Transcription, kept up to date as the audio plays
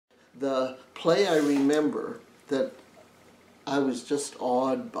The play I remember that I was just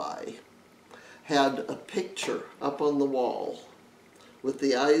awed by had a picture up on the wall with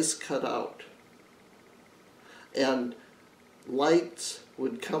the eyes cut out, and lights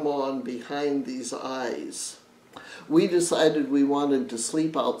would come on behind these eyes. We decided we wanted to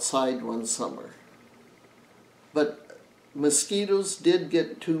sleep outside one summer, but mosquitoes did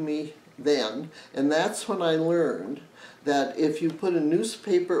get to me then, and that's when I learned that if you put a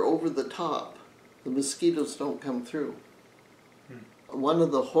newspaper over the top, the mosquitoes don't come through. One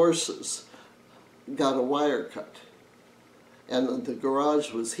of the horses got a wire cut, and the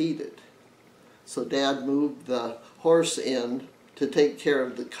garage was heated. So Dad moved the horse in to take care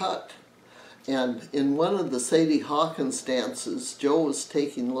of the cut. And in one of the Sadie Hawkins dances, Joe was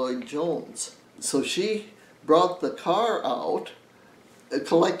taking Lloyd Jones. So she brought the car out,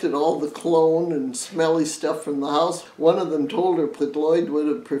 collected all the cologne and smelly stuff from the house. One of them told her that Lloyd would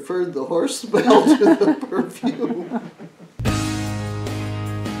have preferred the horse smell to the perfume.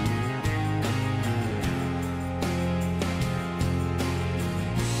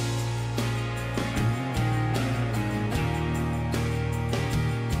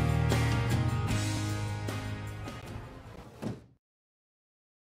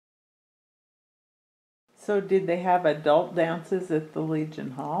 So did they have adult dances at the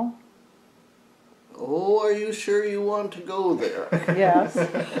Legion Hall? Oh, are you sure you want to go there? Yes.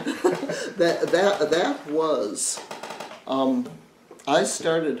 that was, I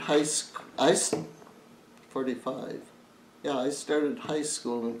started high school, 45. Yeah, I started high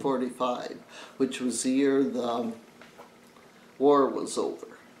school in 45, which was the year the war was over.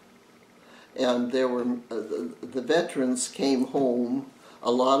 And there were, the veterans came home,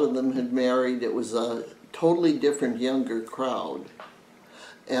 a lot of them had married. It was a totally different, younger crowd.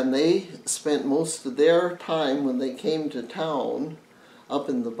 And they spent most of their time when they came to town up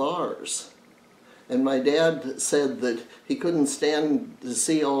in the bars. And my dad said that he couldn't stand to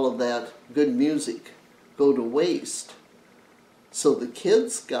see all of that good music go to waste. So the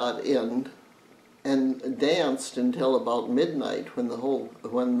kids got in and danced until about midnight when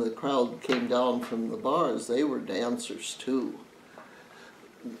the crowd came down from the bars. They were dancers too.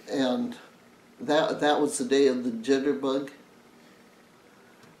 And that was the day of the jitterbug.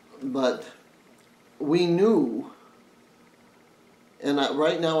 But we knew, and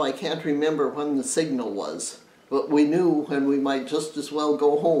right now I can't remember when the signal was, but we knew when we might just as well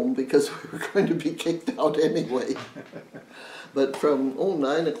go home because we were going to be kicked out anyway. But from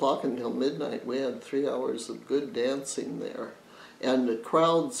 9 o'clock until midnight, we had 3 hours of good dancing there. And the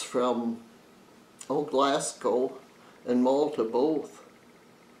crowds from Glasgow and Malta both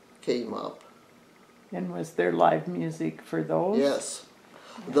came up. And was there live music for those? Yes.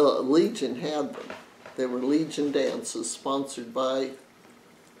 The Legion had them. They were Legion dances sponsored by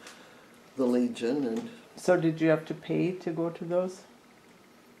the Legion. And so did you have to pay to go to those?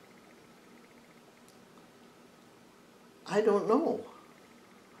 I don't know.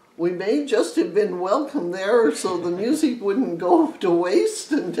 We may just have been welcome there so the music wouldn't go to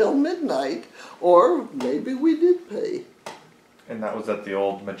waste until midnight, or maybe we did pay. And that was at the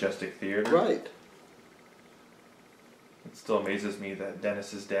old Majestic Theater? Right. It still amazes me that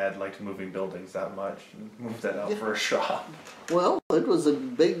Dennis's dad liked moving buildings that much and moved that out for a shop. Well, it was a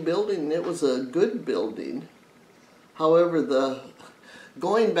big building. It was a good building. However,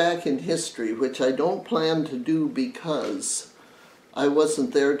 going back in history, which I don't plan to do because I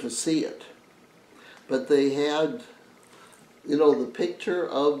wasn't there to see it, but they had, the picture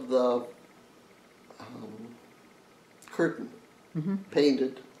of the curtain,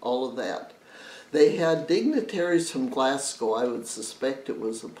 painted, all of that. They had dignitaries from Glasgow, I would suspect it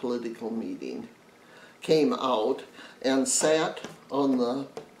was a political meeting, came out and sat on the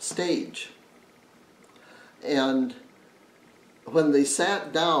stage. And when they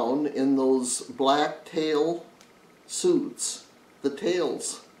sat down in those black tail suits, the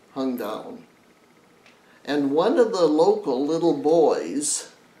tails hung down. And one of the local little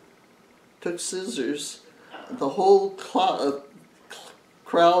boys took scissors. The whole crowd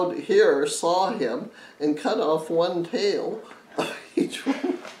here saw him and cut off one tail of each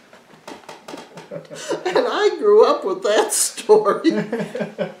one. And I grew up with that story.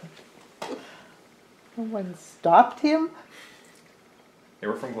 No one stopped him? They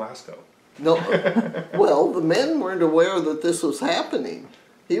were from Glasgow. No, well, the men weren't aware that this was happening.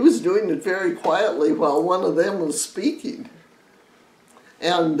 He was doing it very quietly while one of them was speaking.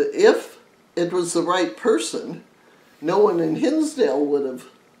 And if it was the right person, no one in Hinsdale would have,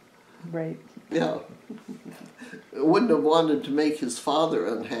 Right. yeah, wouldn't have wanted to make his father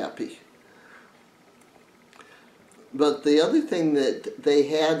unhappy. But the other thing that they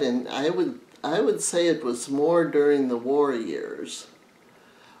had, and I would say it was more during the war years,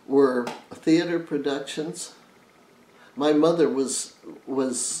 were theater productions. My mother was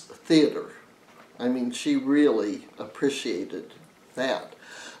theater. I mean, she really appreciated that.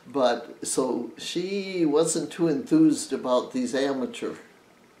 But so she wasn't too enthused about these amateur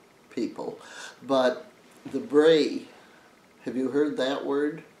people. But the Bray, have you heard that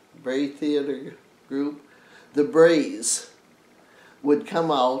word? Bray Theater Group? The Brays would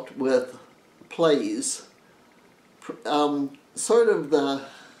come out with plays, sort of the,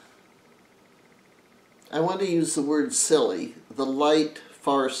 I want to use the word silly, the light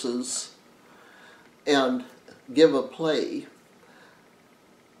farces, and give a play.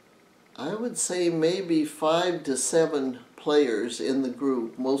 I would say maybe 5 to 7 players in the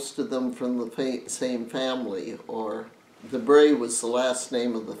group, most of them from the same family, or the Bray was the last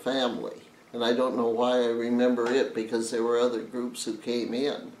name of the family. And I don't know why I remember it, because there were other groups who came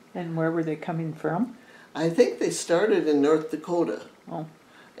in. And where were they coming from? I think they started in North Dakota. Oh.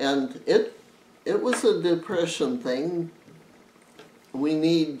 And it was a depression thing. We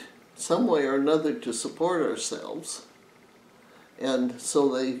need some way or another to support ourselves. And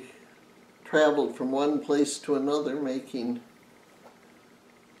so they traveled from one place to another, making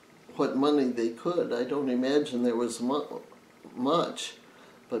what money they could. I don't imagine there was much,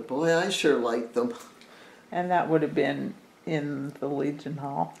 but boy, I sure liked them. And that would have been in the Legion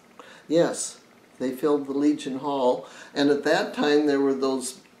Hall? Yes, they filled the Legion Hall, and at that time there were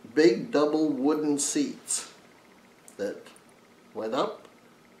those big double wooden seats that went up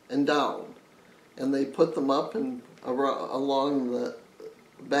and down, and they put them up and along the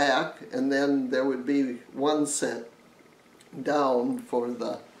back, and then there would be one set down for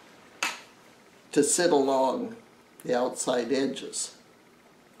to sit along the outside edges,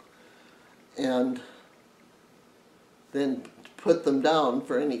 and then put them down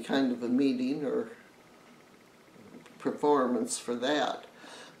for any kind of a meeting or performance for that.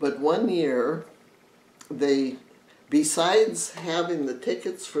 But one year, they, besides having the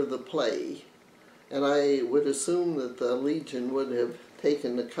tickets for the play, and I would assume that the Legion would have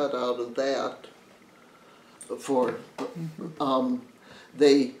taken a cut out of that for,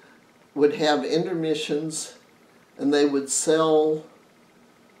 they would have intermissions, and they would sell,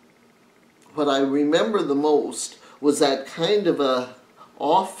 what I remember the most was that kind of a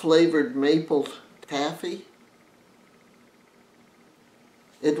off-flavored maple taffy.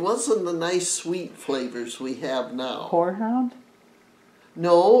 It wasn't the nice sweet flavors we have now. Horehound?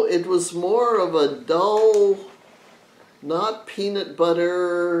 No, it was more of a dull, not peanut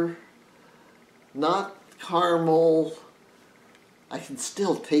butter, not caramel. I can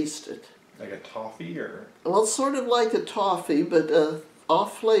still taste it. Like a toffee, or? Well, sort of like a toffee, but a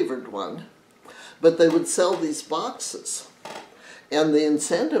off-flavored one. But they would sell these boxes. And the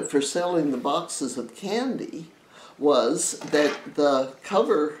incentive for selling the boxes of candy was that the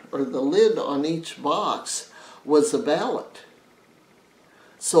cover or the lid on each box was a ballot.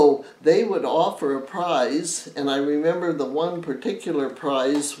 So they would offer a prize, and I remember the one particular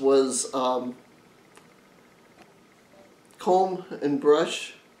prize was comb and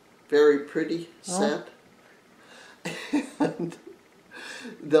brush, very pretty set. And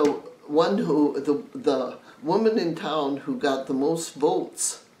the woman in town who got the most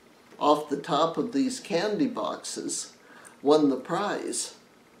votes off the top of these candy boxes won the prize.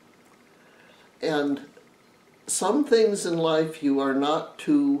 And some things in life you are not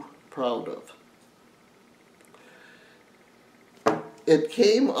too proud of. It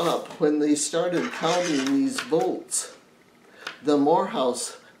came up when they started counting these votes. The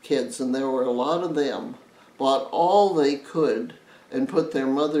Morehouse kids, and there were a lot of them, bought all they could and put their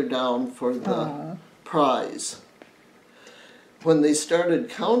mother down for the prize. When they started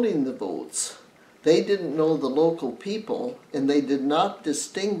counting the votes, they didn't know the local people, and they did not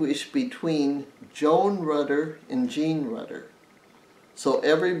distinguish between Joan Rudder and Jean Rudder. So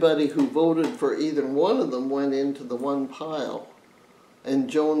everybody who voted for either one of them went into the one pile, and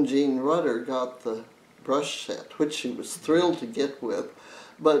Joan Jean Rudder got the brush set, which she was thrilled to get with.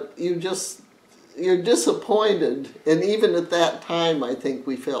 But you're disappointed, and even at that time I think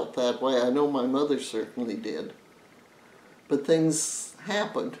we felt that way. I know my mother certainly did. But things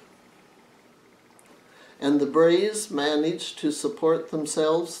happened. And the Brays managed to support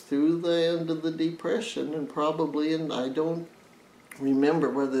themselves through the end of the Depression, and probably, and I don't remember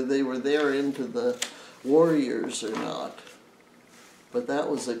whether they were there into the war years or not. But that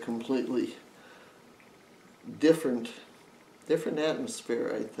was a completely different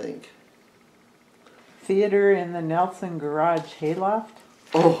atmosphere, I think. Theater in the Nelson Garage hayloft?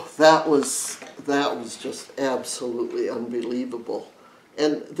 Oh, that was just absolutely unbelievable.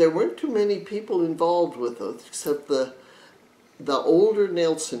 And there weren't too many people involved with it, except the older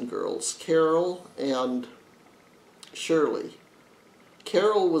Nelson girls, Carol and Shirley.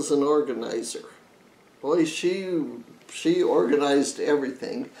 Carol was an organizer. Boy, she organized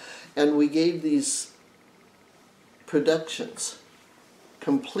everything, and we gave these productions,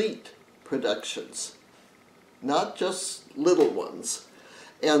 complete productions, not just little ones.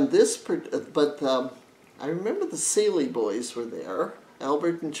 And I remember the Seeley boys were there,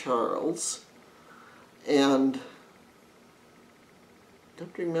 Albert and Charles, and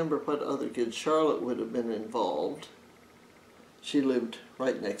don't remember what other kids. Charlotte would have been involved. She lived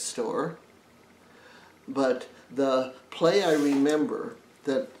right next door. But the play I remember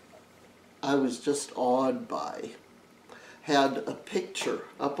that I was just awed by had a picture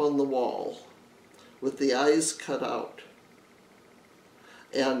up on the wall with the eyes cut out.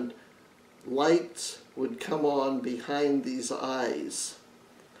 And lights would come on behind these eyes.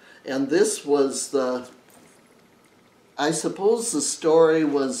 And this was I suppose the story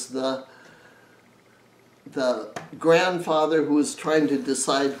was the grandfather who was trying to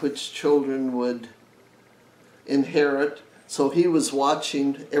decide which children would inherit. So he was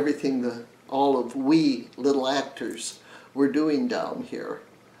watching everything all of we little actors were doing down here.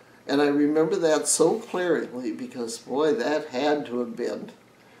 And I remember that so clearly because, boy, that had to have been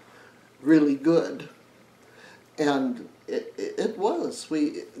really good. And it was.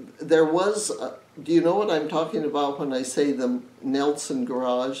 There was, do you know what I'm talking about when I say the Nelson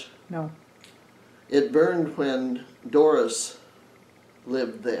garage? No. It burned when Doris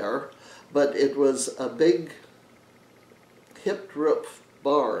lived there, but it was a big hipped roof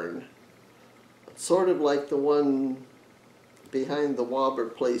barn, sort of like the one behind the Wobber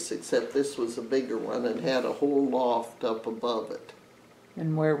place, except this was a bigger one and had a whole loft up above it.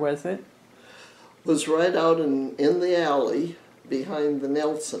 And where was it? It was right out in the alley behind the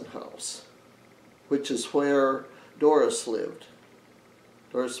Nelson house, which is where Doris lived.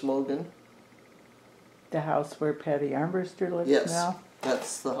 Doris Mogan? The house where Patty Armbruster lives Yes, now?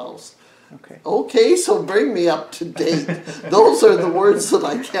 that's the house. Okay. Okay, so bring me up to date. Those are the words that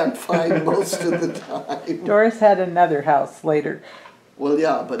I can't find most of the time. Doris had another house later. Well,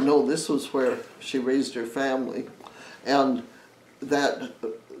 yeah, but no, this was where she raised her family. And that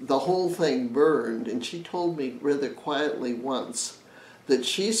the whole thing burned, and she told me rather quietly once that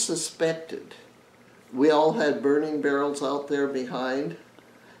she suspected we all had burning barrels out there behind,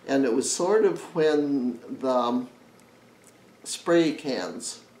 and it was sort of when the spray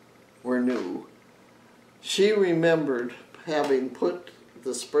cans were new. She remembered having put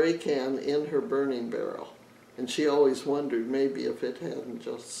the spray can in her burning barrel, and she always wondered maybe if it hadn't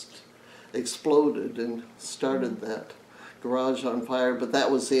just exploded and started that garage on fire, but that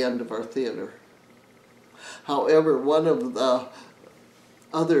was the end of our theater. However, one of the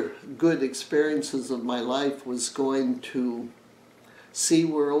other good experiences of my life was going to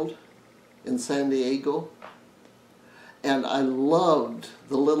SeaWorld in San Diego, and I loved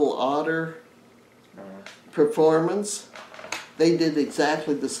the Little Otter performance. They did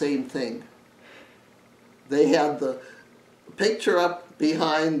exactly the same thing. They had the picture up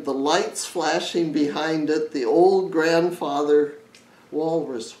behind, the lights flashing behind it, the old grandfather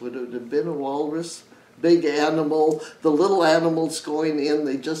walrus, would it have been a walrus? Big animal, the little animals going in,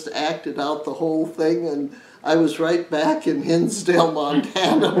 they just acted out the whole thing, and I was right back in Hinsdale,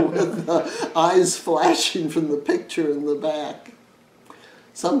 Montana with the eyes flashing from the picture in the back.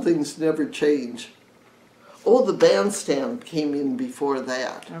 Some things never change. Oh, the bandstand came in before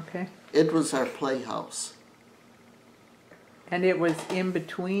that. Okay. It was our playhouse. And it was in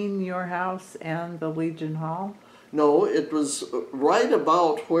between your house and the Legion Hall? No, it was right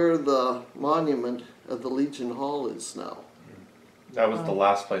about where the monument of the Legion Hall is now. That was the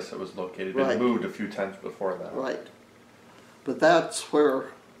last place it was located. Right. It moved a few times before that. Right. But that's where,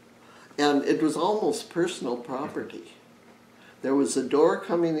 and it was almost personal property. There was a door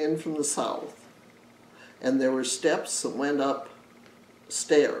coming in from the south, and there were steps that went up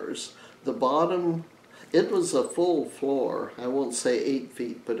stairs. The bottom, it was a full floor. I won't say 8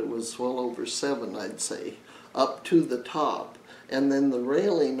 feet, but it was well over 7, I'd say, up to the top. And then the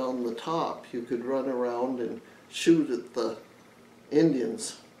railing on the top, you could run around and shoot at the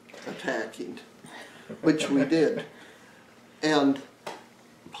Indians attacking, which we did. And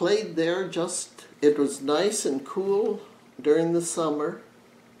played there it was nice and cool during the summer.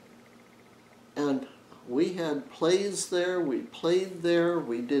 And we had plays there, we played there,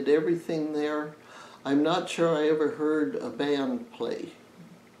 we did everything there. I'm not sure I ever heard a band play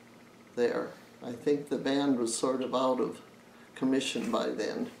there. I think the band was sort of out of commission by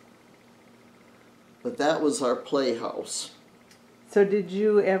then. But that was our playhouse. So did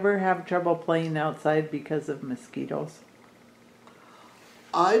you ever have trouble playing outside because of mosquitoes?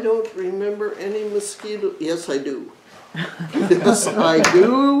 I don't remember any mosquito. Yes, I do. Yes, I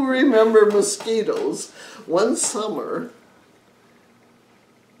do remember mosquitoes. One summer,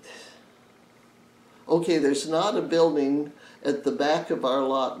 okay, there's not a building at the back of our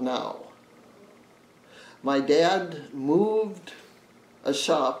lot now. My dad moved a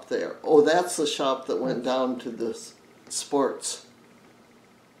shop there. Oh, that's the shop that went down to the sports.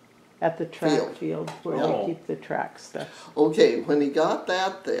 At the track field where Oh. they keep the track stuff. Okay, when he got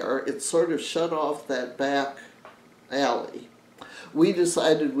that there, it sort of shut off that back alley. We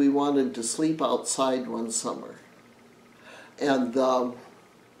decided we wanted to sleep outside one summer. And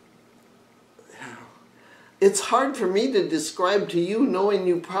it's hard for me to describe to you, knowing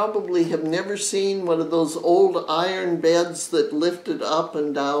you probably have never seen one of those old iron beds that lifted up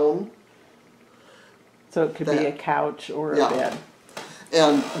and down. So it could be a couch or a Yeah. bed.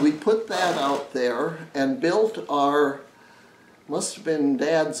 And we put that out there and built our, must have been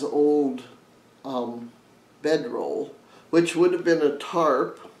Dad's old bedroll, which would have been a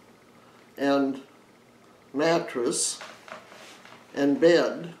tarp and mattress and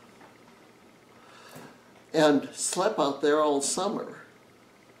bed, and slept out there all summer.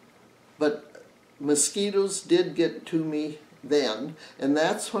 But mosquitoes did get to me then, and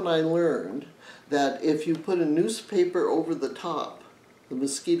that's when I learned that if you put a newspaper over the top, the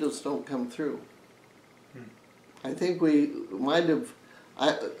mosquitoes don't come through. I think we might have,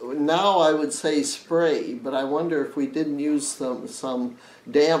 now I would say spray, but I wonder if we didn't use some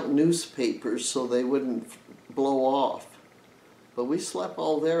damp newspapers so they wouldn't blow off. But we slept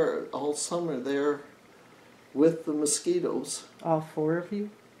all summer there with the mosquitoes. All four of you?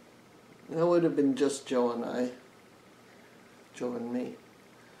 That would have been just Joe and I. Joe and me.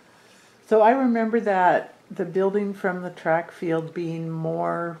 So I remember that the building from the track field being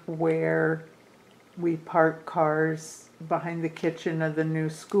more where we park cars behind the kitchen of the new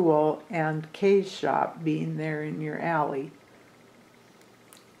school, and Kay's shop being there in your alley.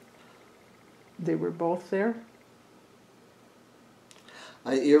 They were both there?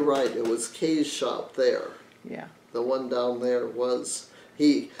 You're right, it was Kay's shop there. Yeah. The one down there was,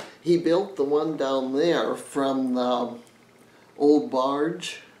 he built the one down there from the old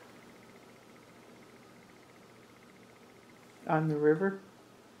barge. On the river?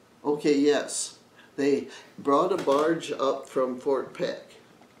 Okay, yes. They brought a barge up from Fort Peck,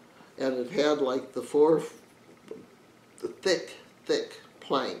 and it had like the thick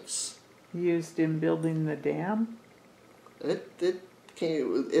planks. Used in building the dam?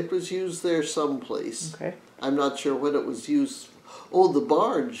 It was used there someplace. Okay. I'm not sure what it was used. Oh, the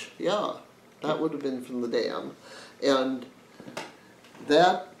barge, yeah. That would have been from the dam. And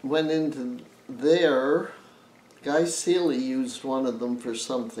that went into there. Guy Seeley used one of them for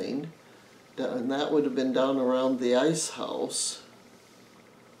something, and that would have been down around the ice house.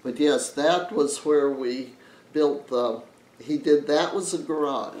 But yes, that was where we built that was a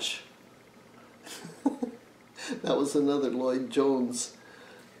garage. That was another Lloyd Jones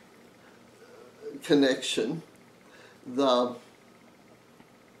connection. One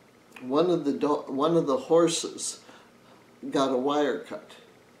of the horses got a wire cut,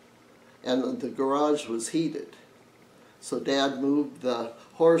 and the garage was heated. So Dad moved the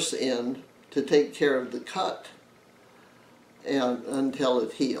horse in to take care of the cut until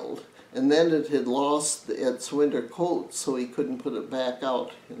it healed. And then it had lost its winter coat, so he couldn't put it back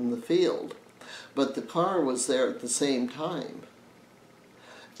out in the field. But the car was there at the same time.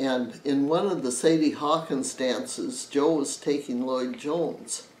 And in one of the Sadie Hawkins dances, Joe was taking Lloyd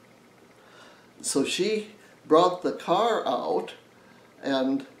Jones. So she brought the car out,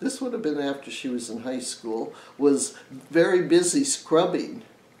 and this would have been after she was in high school, was very busy scrubbing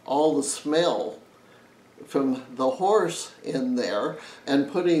all the smell from the horse in there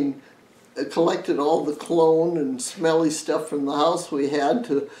and collected all the cologne and smelly stuff from the house we had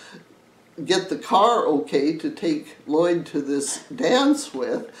to get the car okay to take Lloyd to this dance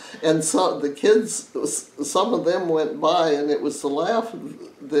with. And so the kids, some of them went by, and it was the laugh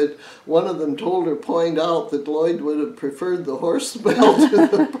that one of them told her, point out that Lloyd would have preferred the horse smell to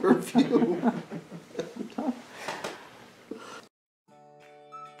the perfume.